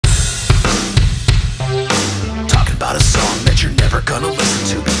never gonna listen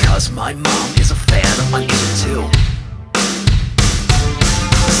to, because my mom is a fan of my music too.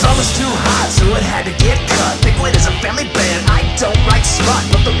 The song was too hot, so it had to get cut. Thiccquid is a family band, I don't write smut,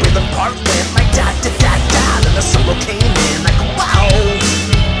 but the rhythm part went like da-da-da-da. Then the solo came in like wow.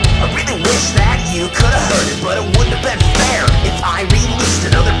 I really wish that you could've heard it, but it wouldn't have been fair if I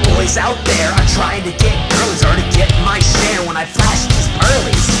released it. Other boys out there are trying to get girlies, or to get my share when I flash these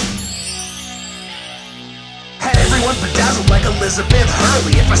pearlies. Had everyone bedazzled like Elizabeth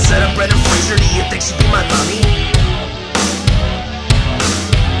Hurley. If I said I'm Brendan Fraser, do you think she'd be my mommy?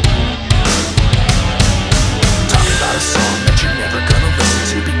 Talking about a song that you're never gonna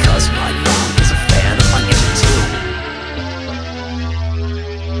listen to, because my mom is a fan of my music too.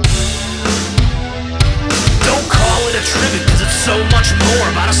 Don't call it a tribute, cause it's so much more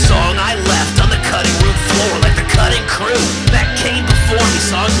about a song I left on the cutting room floor. Like the cutting crew that came before me.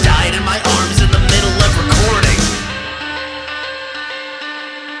 Song died in my arms in the middle of recording.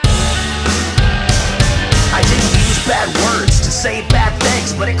 I didn't use bad words to say bad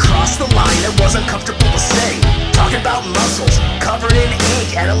things, but it crossed the line, it wasn't comfortable to sing. Talking about muscles covered in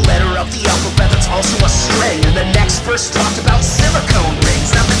ink, and a letter of the alphabet that's also a string. And the next verse talked about silicone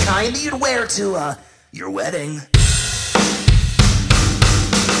rings, not the kind that you'd wear to your wedding.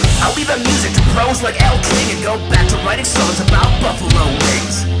 I'll leave the music to pros like L. King and go back to writing songs about buffalo wings.